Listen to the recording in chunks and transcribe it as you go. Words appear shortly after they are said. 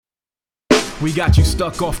We got you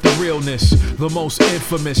stuck off the realness, the most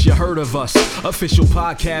infamous, you heard of us. Official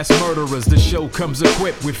podcast murderers, the show comes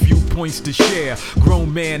equipped with viewpoints to share.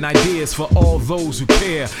 Grown man ideas for all those who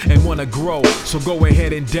care and wanna grow, so go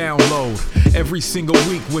ahead and download. Every single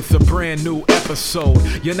week with a brand new episode.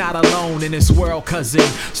 You're not alone in this world, cousin,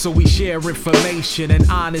 so we share information and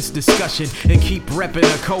honest discussion and keep repping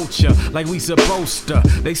the culture like we supposed to.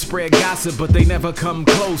 They spread gossip but they never come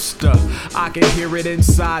close to. I can hear it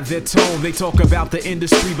inside their tone. They talk about the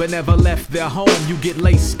industry but never left their home. You get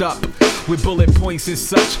laced up with bullet points and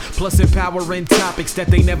such, plus empowering topics that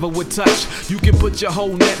they never would touch. You can put your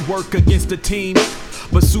whole network against the team,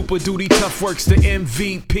 but Super Duty Tough Work's the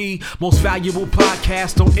MVP. Most valuable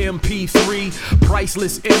podcast on MP3.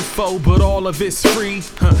 Priceless info, but all of it's free.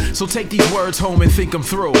 So take these words home and think them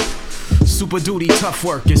through. Super Duty Tough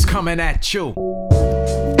Work is coming at you.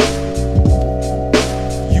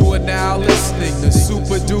 You are now listening to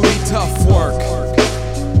Super Duty Tough Work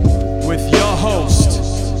with your host,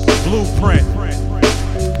 Blueprint.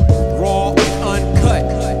 Raw and uncut.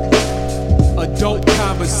 Adult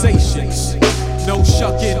conversations. No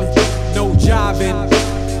shucking, no jiving,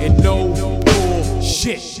 and no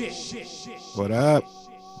bullshit. What up?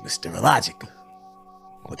 Mr. Logic.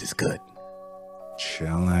 What is good?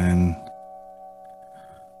 Chillin'.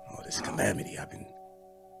 Oh, this calamity. I've been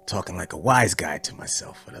talking like a wise guy to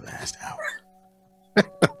myself for the last hour.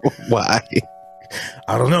 Why?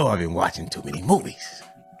 I don't know. I've been watching too many movies.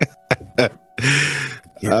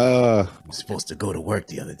 I'm supposed to go to work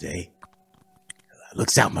the other day. I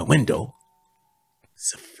looks out my window.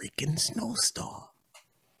 It's a freaking snowstorm.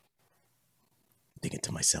 I'm thinking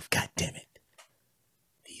to myself, God damn it.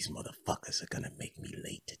 These motherfuckers are gonna make me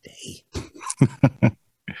late today.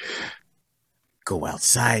 Go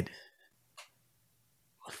outside.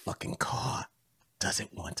 My fucking car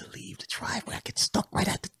doesn't want to leave the driveway. I get stuck right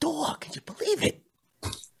at the door. Can you believe it?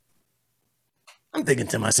 I'm thinking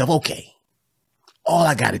to myself, okay, all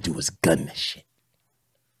I gotta do is gun this shit.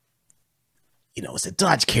 You know, it's a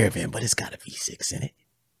Dodge Caravan, but it's got a V6 in it.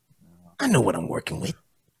 I know what I'm working with.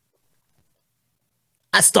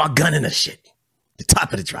 I start gunning the shit. The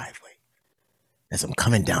top of the driveway. As I'm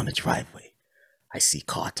coming down the driveway, I see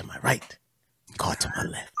car to my right, car to my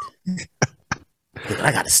left.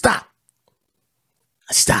 I gotta stop.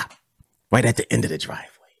 I stop right at the end of the driveway.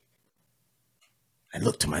 I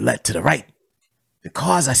look to my left, to the right. The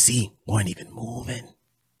cars I see weren't even moving.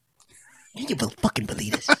 Can you fucking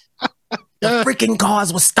believe this? The freaking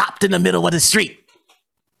cars were stopped in the middle of the street.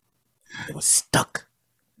 They were stuck.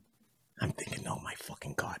 I'm thinking, oh my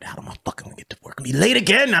fucking God, how am I fucking gonna get to work? I'm gonna be late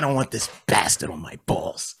again. I don't want this bastard on my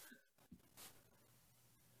balls.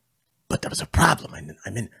 But there was a problem.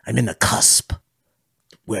 I'm in the cusp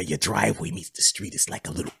where your driveway meets the street. It's like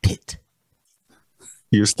a little pit.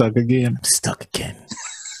 You're stuck again? I'm stuck again.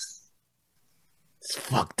 It's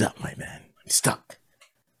fucked up, my man. I'm stuck.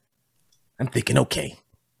 I'm thinking, okay,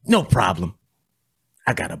 no problem.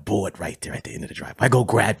 I got a board right there at the end of the driveway. I go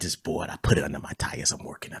grab this board. I put it under my tires. I'm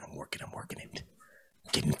working it.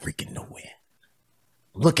 Getting freaking nowhere.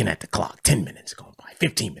 I'm looking at the clock. 10 minutes going by.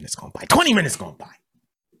 15 minutes going by. 20 minutes going by.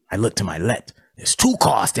 I look to my left. There's 2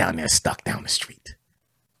 cars down there stuck down the street.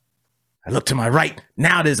 I look to my right.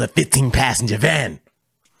 Now there's a 15-passenger van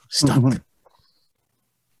stuck.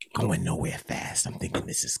 Going nowhere fast. I'm thinking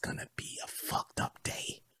this is gonna be a fucked up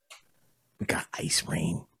day. We got ice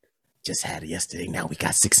rain. Just had it yesterday. Now we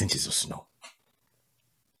got 6 inches of snow.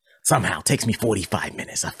 Somehow it takes me 45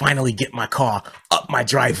 minutes. I finally get my car up my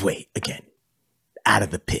driveway again. Out of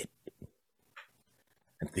the pit.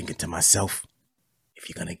 I'm thinking to myself, if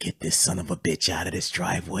you're gonna get this son of a bitch out of this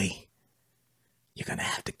driveway, you're gonna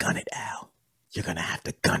have to gun it, Al. You're gonna have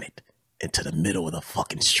to gun it into the middle of the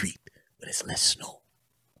fucking street where there's less snow.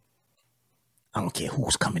 I don't care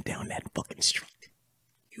who's coming down that fucking street.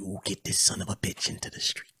 You get this son of a bitch into the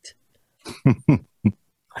street.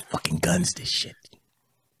 I fucking guns this shit.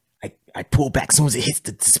 I pull back as soon as it hits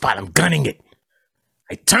the spot. I'm gunning it.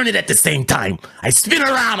 I turn it at the same time. I spin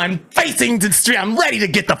around. I'm facing the street. I'm ready to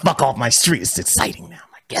get the fuck off my street. It's exciting now.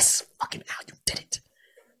 I'm like, yes, fucking Al, you did it.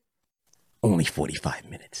 Only 45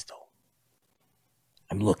 minutes though.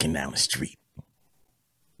 I'm looking down the street.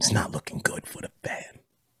 It's not looking good for the van.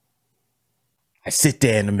 I sit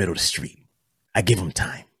there in the middle of the street. I give him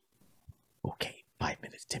time. Okay, 5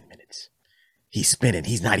 minutes, 10 minutes. He's spinning.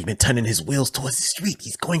 He's not even turning his wheels towards the street.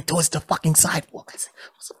 He's going towards the fucking sidewalk. I say,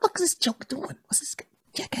 what the fuck is this joke doing? What's this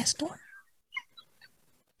jackass doing?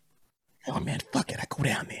 Oh man, fuck it. I go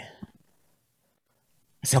down there.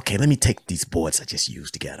 I say, okay, let me take these boards I just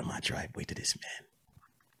used to get out of my driveway to this man.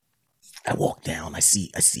 I walk down. I see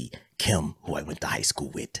Kim, who I went to high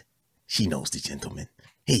school with. She knows the gentleman.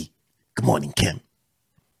 Hey, good morning, Kim.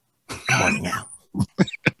 Good morning, Al.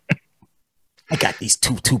 I got these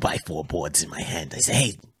 2x4 boards in my hand. I say,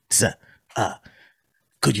 hey, sir,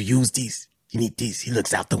 could you use these? You need these. He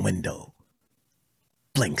looks out the window.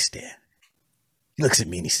 Blank stare. He looks at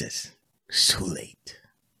me and he says, it's too late.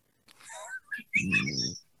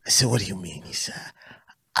 I said, what do you mean? He said,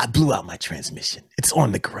 I blew out my transmission. It's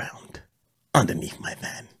on the ground underneath my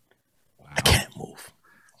van. Wow. I can't move.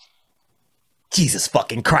 Jesus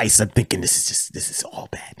fucking Christ. I'm thinking this is all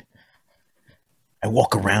bad. I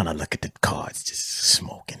walk around, I look at the car, it's just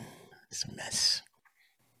smoking. It's a mess.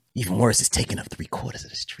 Even worse, it's taking up 3/4 of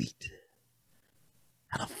the street.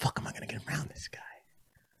 How the fuck am I gonna get around this guy?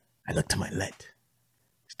 I look to my left.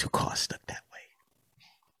 There's 2 cars stuck that way.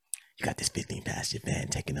 You got this 15-passenger van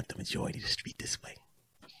taking up the majority of the street this way.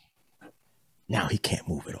 Now he can't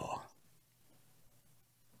move at all.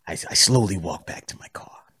 I slowly walk back to my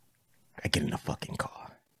car. I get in the fucking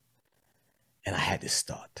car. And I had this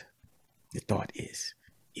thought. The thought is,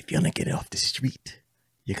 if you're gonna get it off the street,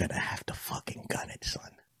 you're gonna have to fucking gun it,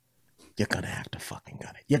 son. You're gonna have to fucking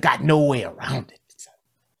gun it. You got no way around it, son.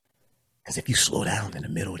 Because if you slow down in the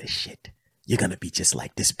middle of this shit, you're gonna be just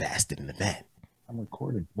like this bastard in the van. I'm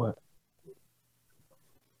recording. What?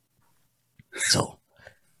 So,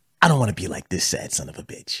 I don't want to be like this sad son of a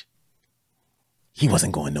bitch. He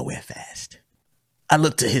wasn't going nowhere fast. I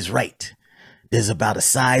look to his right. There's about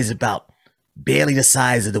barely the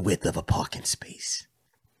size of the width of a parking space.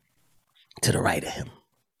 To the right of him.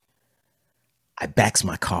 I backs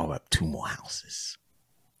my car up 2 more houses.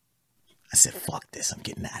 I said, fuck this, I'm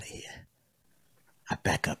getting out of here. I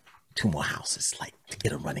back up 2 more houses, like to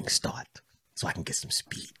get a running start so I can get some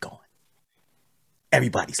speed going.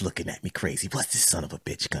 Everybody's looking at me crazy. What's this son of a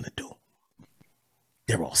bitch gonna do?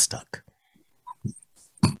 They're all stuck.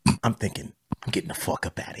 I'm thinking, I'm getting the fuck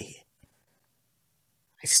up out of here.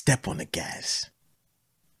 I step on the gas.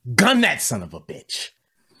 Gun that son of a bitch.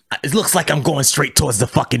 It looks like I'm going straight towards the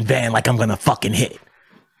fucking van like I'm gonna fucking hit it.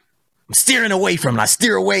 I'm steering away from it. I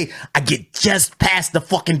steer away. I get just past the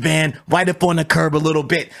fucking van, right up on the curb a little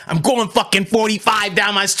bit. I'm going fucking 45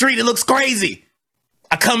 down my street. It looks crazy.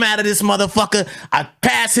 I come out of this motherfucker. I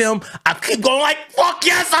pass him. I keep going like, fuck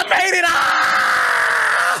yes, I made it.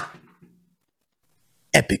 Ah!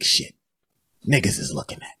 Epic shit. Niggas is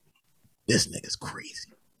looking at me. This nigga's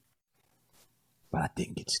crazy. But I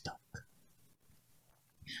didn't get stuck.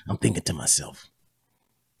 I'm thinking to myself,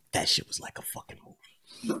 that shit was like a fucking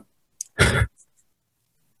movie.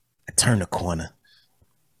 I turn the corner.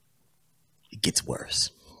 It gets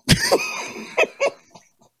worse.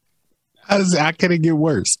 How can it get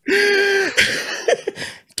worse?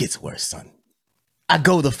 It gets worse, son. I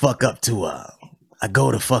go the fuck up to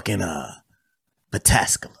fucking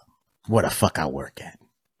Pataskala, where the fuck I work at.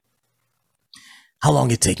 How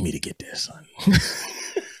long it take me to get there, son?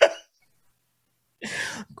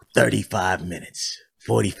 35 minutes,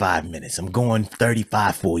 45 minutes. I'm going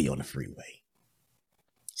 35, 40 on the freeway.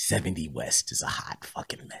 70 West is a hot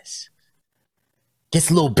fucking mess.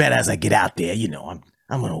 Gets a little better as I get out there. You know,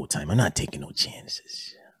 I'm an old timer. I'm not taking no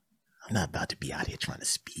chances. I'm not about to be out here trying to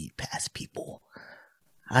speed past people.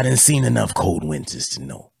 I done seen enough cold winters to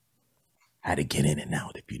know how to get in and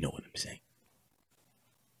out, if you know what I'm saying.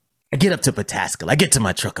 I get up to Pataskala. I get to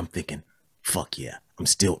my truck. I'm thinking, fuck yeah, I'm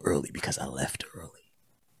still early because I left early.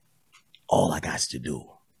 All I got to do,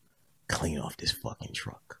 clean off this fucking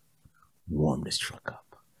truck, warm this truck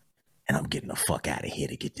up, and I'm getting the fuck out of here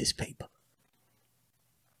to get this paper.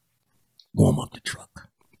 Warm up the truck.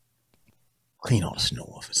 Clean all the snow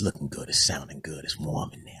off. It's looking good. It's sounding good. It's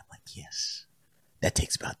warm in there. I'm like, yes. That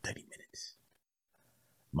takes about 30 minutes.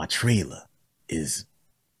 My trailer is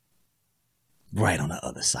right on the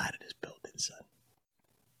other side of this building, son.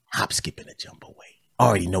 Hop, skip, and a jump away. I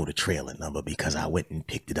already know the trailer number because I went and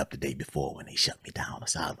picked it up the day before when they shut me down.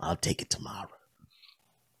 So I'll take it tomorrow.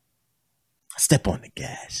 I step on the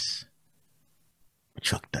gas. My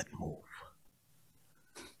truck doesn't move.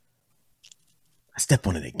 I step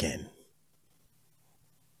on it again.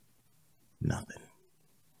 Nothing.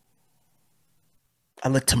 I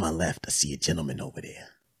look to my left. I see a gentleman over there.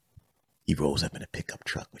 He rolls up in a pickup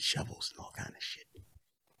truck with shovels and all kind of shit.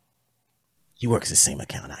 He works the same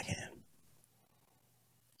account I can.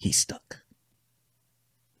 He's stuck.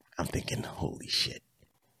 I'm thinking, holy shit.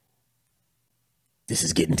 This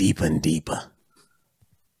is getting deeper and deeper.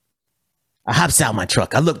 I hops out my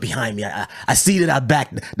truck. I look behind me. I see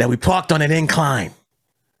that we parked on an incline.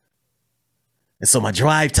 And so my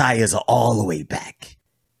drive tires are all the way back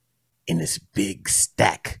in this big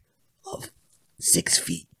stack of 6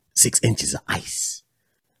 inches of ice,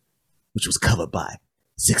 which was covered by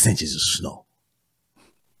 6 inches of snow.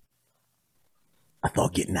 I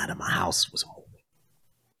thought getting out of my house was a movie.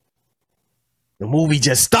 The movie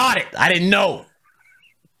just started. I didn't know.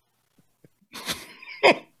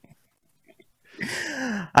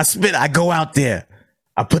 I go out there.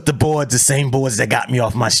 I put the boards, the same boards that got me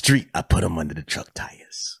off my street, I put them under the truck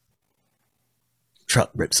tires.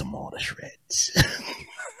 Truck rips them all to shreds.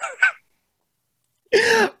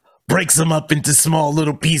 Breaks them up into small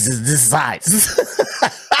little pieces this size.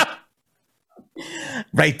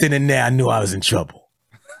 Right then and there, I knew I was in trouble.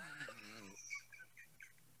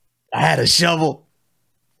 I had a shovel.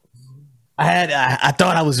 I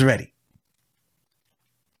thought I was ready.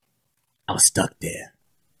 I was stuck there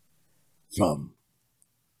from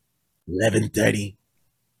 11:30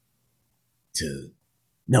 from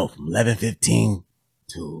 11:15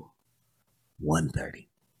 to 1:30.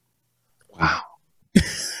 Wow.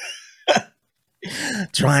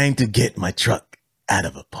 Trying to get my truck out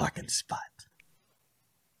of a parking spot.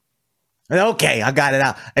 Okay, I got it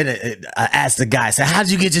out. And I asked the guy, I said, how'd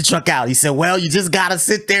you get your truck out? He said, well, you just got to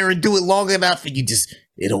sit there and do it long enough and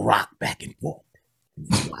it'll rock back and forth.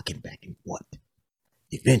 It's rocking back and forth.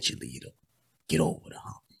 Eventually, it'll get over the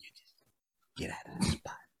hump and you just get out of the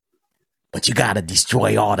spot. But you got to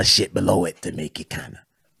destroy all the shit below it to make it kind of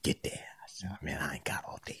get there. I said, man, I ain't got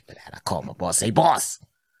all day for that. I called my boss. Say, boss.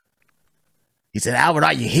 He said, Albert,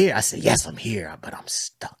 are you here? I said, yes, I'm here, but I'm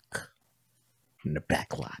stuck in the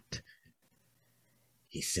back lot.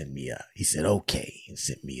 He said, okay. He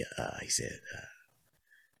sent me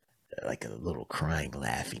like a little crying,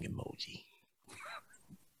 laughing emoji.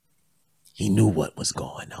 He knew what was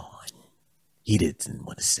going on. He didn't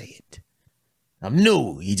want to say it. I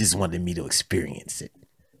knew he just wanted me to experience it,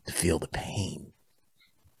 to feel the pain.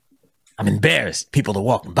 I'm embarrassed. People are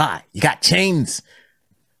walking by. You got chains.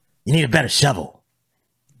 You need a better shovel.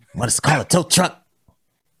 Want us to call a tow truck?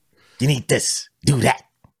 You need this. Do that.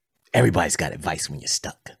 Everybody's got advice when you're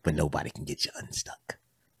stuck, but nobody can get you unstuck.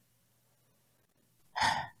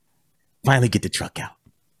 Finally get the truck out.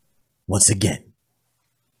 Once again.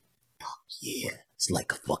 Fuck yeah. It's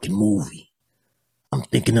like a fucking movie. I'm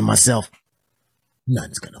thinking to myself,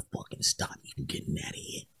 nothing's gonna fucking stop me from getting out of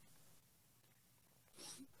here.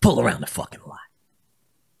 Pull around the fucking lot.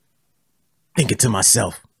 Thinking to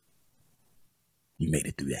myself, you made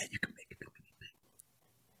it through that, you can make it through anything.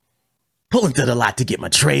 Pull into the lot to get my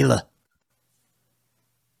trailer.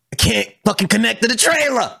 I can't fucking connect to the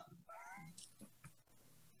trailer.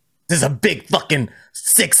 There's a big fucking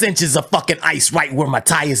 6 inches of fucking ice right where my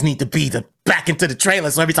tires need to be to back into the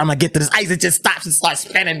trailer. So every time I get to this ice, it just stops and starts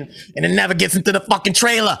spinning and it never gets into the fucking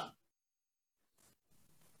trailer.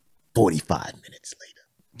 45 minutes later.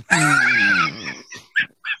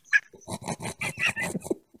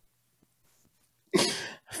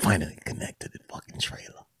 Finally connected the fucking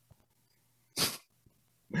trailer.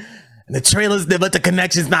 And the trailer's there, but the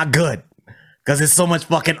connection's not good. Because there's so much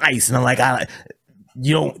fucking ice. And I'm like,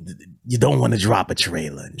 you don't want to drop a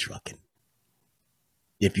trailer in trucking.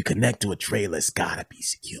 If you connect to a trailer, it's gotta be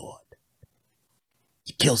secured.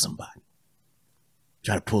 You kill somebody.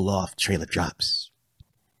 Try to pull off, trailer drops.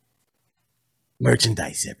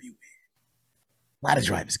 Merchandise everywhere. A lot of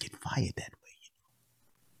drivers get fired that way.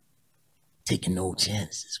 Taking no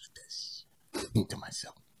chances with this. Think to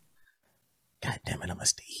myself, God damn it, I'm gonna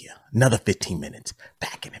stay here. Another 15 minutes.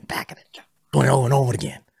 Backing and doing it over and over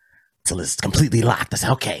again. Till it's completely locked. I say,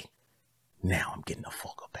 okay, now I'm getting the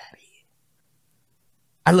fuck up out of here.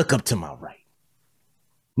 I look up to my right.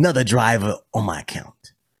 Another driver on my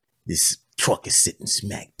account. This truck is sitting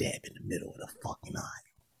smack dab in the middle of the fucking aisle.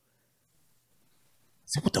 I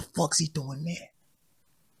said, what the fuck's he doing there?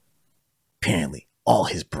 Apparently, all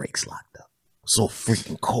his brakes locked up. So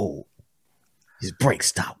freaking cold. His brakes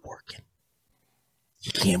stopped working.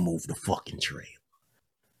 He can't move the fucking trailer.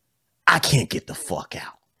 I can't get the fuck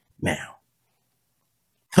out. Now,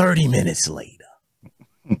 30 minutes later,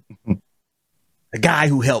 the guy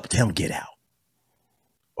who helped him get out,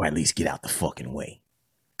 or at least get out the fucking way,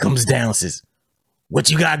 comes down and says,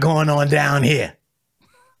 what you got going on down here?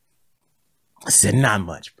 I said, not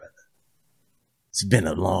much, brother. It's been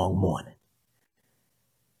a long morning.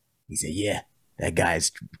 He said, yeah, that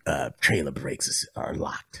guy's trailer brakes are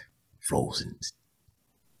locked, frozen.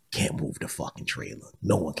 Can't move the fucking trailer.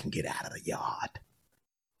 No one can get out of the yard.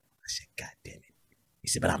 I said, God damn it. He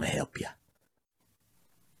said, but I'm gonna help you.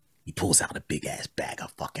 He pulls out a big ass bag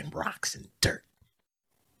of fucking rocks and dirt.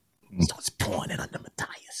 Starts pouring it under my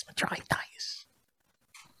tires, my dry tires.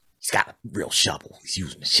 He's got a real shovel. He's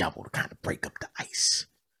using the shovel to kind of break up the ice.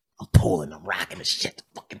 I'm pulling, I'm rocking the shit. The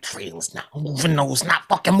fucking trailer's not moving, no, it's not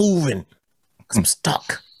fucking moving. Because I'm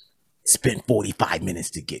stuck. Spent 45 minutes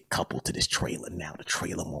to get coupled to this trailer. Now the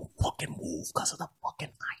trailer won't fucking move because of the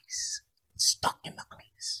fucking ice. It's stuck in the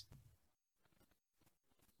ice.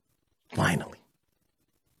 Finally,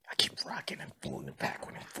 I keep rocking and forward and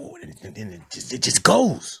backward and forward, and then it just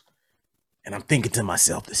goes. And I'm thinking to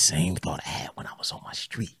myself the same thought I had when I was on my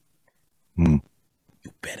street. You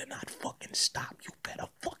better not fucking stop. You better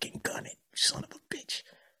fucking gun it, you son of a bitch.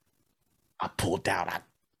 I pulled out. I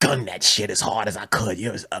gunned that shit as hard as I could.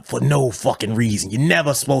 For no fucking reason. You're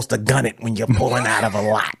never supposed to gun it when you're pulling out of a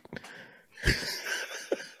lot.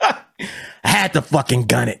 I had to fucking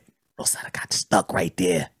gun it. Else I got stuck right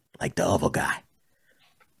there like the other guy.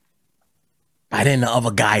 By then the other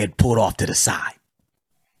guy had pulled off to the side.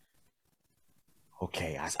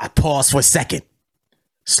 Okay, I paused for a second.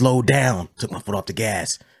 Slowed down. Took my foot off the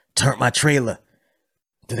gas. Turned my trailer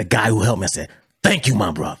to the guy who helped me. I said, "Thank you,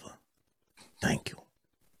 my brother. Thank you."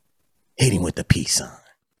 Hit him with the peace sign.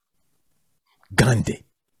 Gunned it.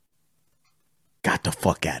 Got the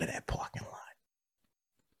fuck out of that parking lot.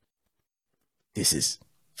 This is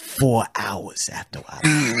 4 hours after I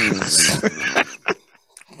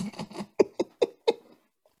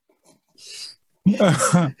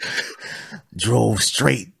drove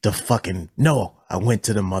straight to fucking, no, I went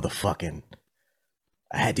to the motherfucking,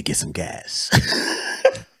 I had to get some gas.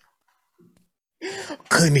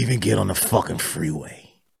 Couldn't even get on the fucking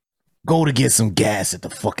freeway. Go to get some gas at the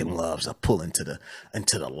fucking Loves. I pull into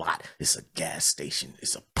the lot. It's a gas station.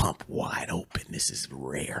 It's a pump wide open. This is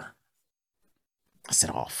rare. I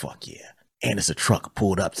said, oh, fuck yeah. And it's a truck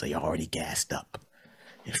pulled up, so you're already gassed up.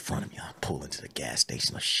 In front of me, I pull into the gas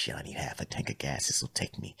station. Oh, shit, I need half a tank of gas. This will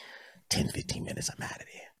take me 10, 15 minutes. I'm out of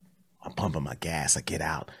there. I'm pumping my gas. I get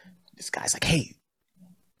out. This guy's like, hey,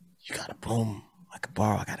 you got a broom I could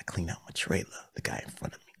borrow? I got to clean out my trailer. The guy in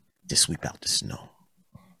front of me. Just sweep out the snow.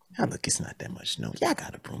 Now, look, it's not that much snow. Yeah, I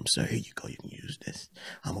got a broom, sir. Here you go. You can use this.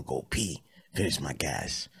 I'm going to go pee, finish my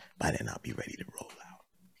gas. By then, I'll be ready to roll out.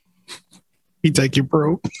 You take your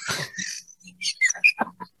broom.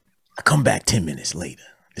 I come back 10 minutes later.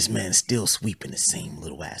 This man's still sweeping the same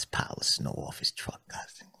little ass pile of snow off his truck. I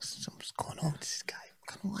think, what's going on with this guy? What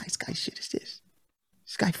kind of wise guy shit is this?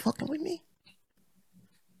 This guy fucking with me?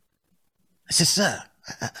 I said, sir,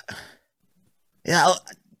 yeah,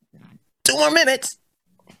 2 more minutes.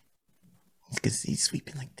 Because he's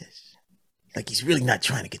sweeping like this. Like he's really not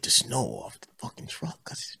trying to get the snow off the fucking truck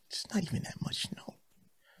because it's not even that much snow.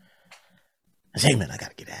 I said, hey man, I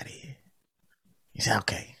gotta get out of here. He said,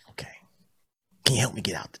 okay. Can you help me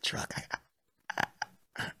get out the truck?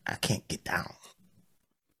 I can't get down.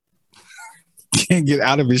 Can't get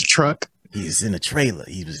out of his truck? He was in a trailer.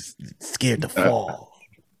 He was scared to fall.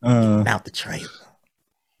 Out the trailer.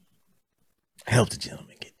 I helped the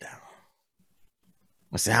gentleman get down.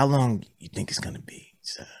 I said, how long you think it's going to be,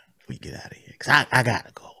 sir, before you get out of here? Because I got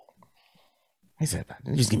to go. He said,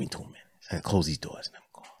 just give me 2 minutes. I gotta close these doors and I'm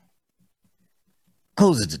going.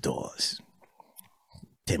 Closes the doors.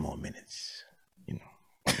 10 more minutes. You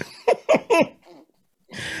know.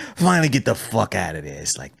 Finally get the fuck out of there.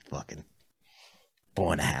 It's like fucking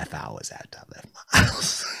 4.5 hours after I left my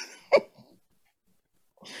house.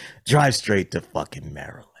 Drive straight to fucking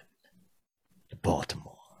Maryland. To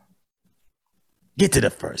Baltimore. Get to the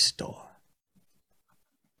first store.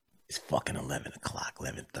 It's fucking 11 o'clock,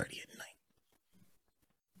 11:30 at night.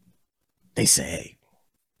 They say, hey,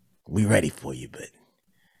 we ready for you, but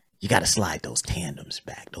you got to slide those tandems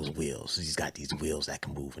back, those wheels. He's got these wheels that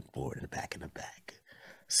can move forward and back and the back.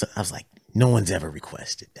 So I was like, no one's ever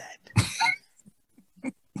requested that.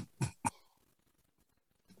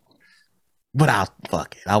 But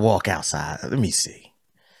fuck it. I'll walk outside. Let me see.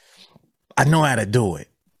 I know how to do it.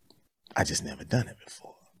 I just never done it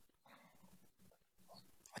before.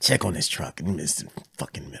 I check on this truck and it's in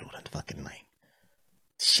fucking middle of the fucking night.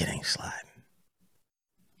 Shit ain't sliding.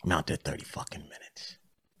 I'm out there 30 fucking minutes.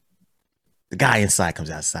 The guy inside comes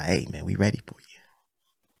outside. Hey, man, we ready for you.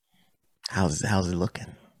 How's it looking?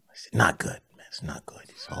 I said, not good, man. It's not good.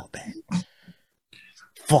 It's all bad.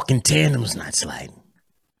 Fucking tandem's not sliding.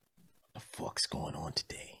 What the fuck's going on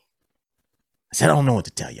today? I said, I don't know what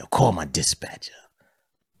to tell you. I'll call my dispatcher.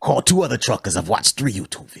 Call 2 other truckers. I've watched 3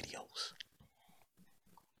 YouTube videos.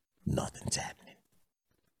 Nothing's happening.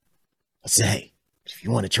 I said, hey, if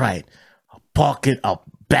you want to try it, I'll park it. I'll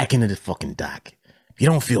back into the fucking dock. If you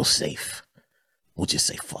don't feel safe, we'll just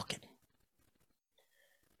say fuck it.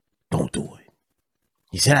 Don't do it.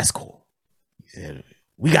 He said, that's cool. He said,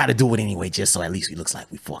 we got to do it anyway, just so at least it looks like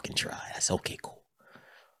we fucking tried. I said, okay, cool.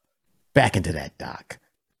 Back into that dock.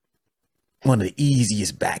 One of the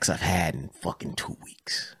easiest backs I've had in fucking 2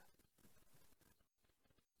 weeks.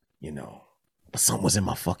 You know, But something was in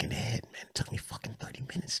my fucking head, man. It took me fucking 30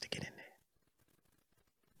 minutes to get in there.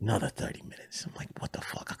 Another 30 minutes. I'm like, what the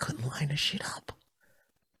fuck? I couldn't line this shit up.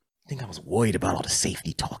 I think I was worried about all the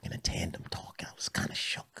safety talk and the tandem talk. I was kind of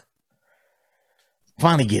shook.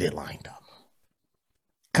 Finally get it lined up.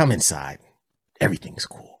 Come inside. Everything's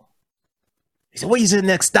cool. He said, where's the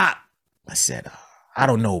next stop? I said, I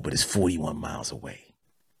don't know, but it's 41 miles away.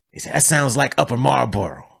 He said, that sounds like Upper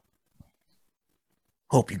Marlboro.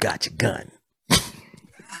 Hope you got your gun.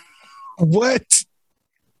 What?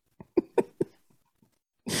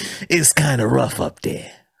 It's kind of rough up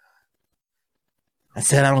there. I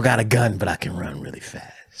said, I don't got a gun, but I can run really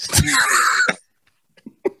fast.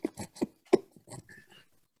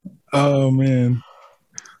 Oh, man.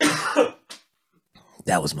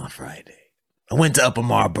 That was my Friday. I went to Upper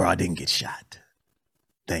Marlboro. I didn't get shot.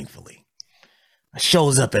 Thankfully. I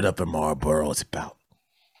shows up at Upper Marlboro. It's about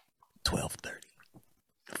 12:30.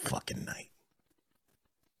 Fucking night.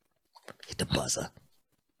 Hit the buzzer.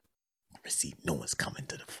 Receive. No one's coming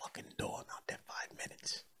to the fucking door. Not that 5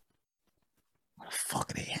 minutes. Where the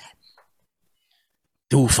fuck are they at?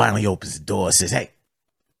 Dude finally opens the door and says, hey,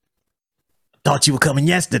 thought you were coming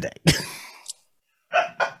yesterday.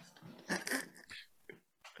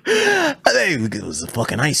 I think it was a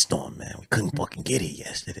fucking ice storm, man. We couldn't fucking get here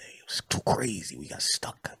yesterday. It was too crazy. We got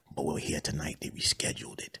stuck. But we're here tonight. They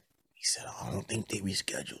rescheduled it. He said, I don't think they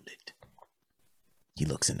rescheduled it. He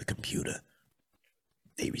looks in the computer.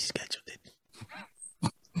 They rescheduled it.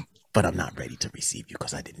 But I'm not ready to receive you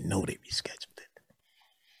because I didn't know they rescheduled it.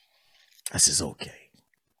 I says, okay.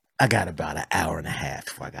 I got about an hour and a half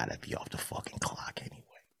before I gotta be off the fucking clock anyway.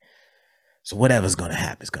 So whatever's gonna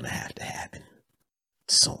happen is gonna have to happen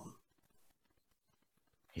soon.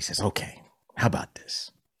 He says, okay, how about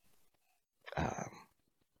this?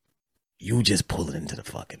 You just pull it into the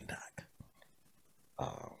fucking dock.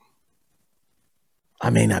 I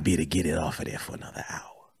may not be able to get it off of there for another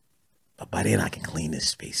hour. But by then I can clean this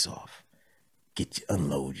space off. Get you,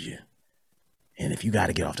 unload you. And if you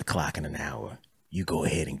gotta get off the clock in an hour, you go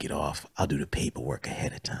ahead and get off. I'll do the paperwork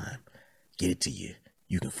ahead of time. Get it to you.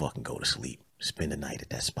 You can fucking go to sleep. Spend the night at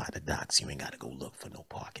that spot at the dock so you ain't gotta go look for no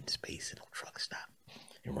parking space and no truck stop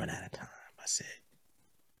and run out of time. I said,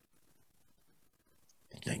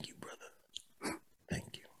 thank you, brother.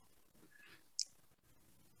 Thank you.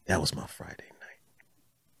 That was my Friday night.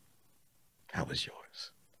 How was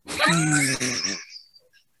yours?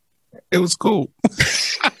 It was cool.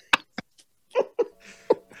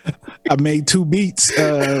 I made 2 beats.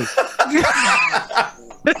 Had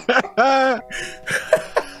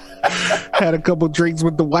a couple drinks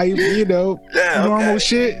with the wife, you know, normal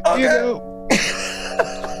shit, you know.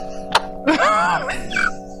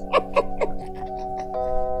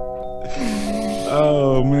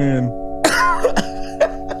 Oh, man.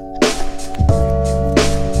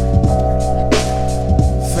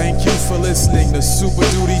 Thank you for listening to Super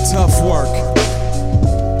Duty Tough Work.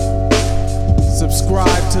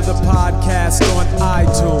 Subscribe to the podcast on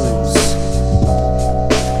iTunes.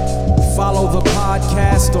 Follow the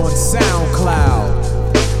podcast on SoundCloud.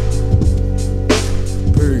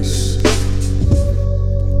 Peace.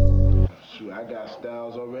 Shoot, I got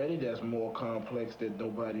styles already that's more complex that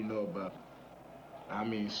nobody know about. I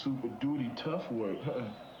mean, Super Duty Tough Work.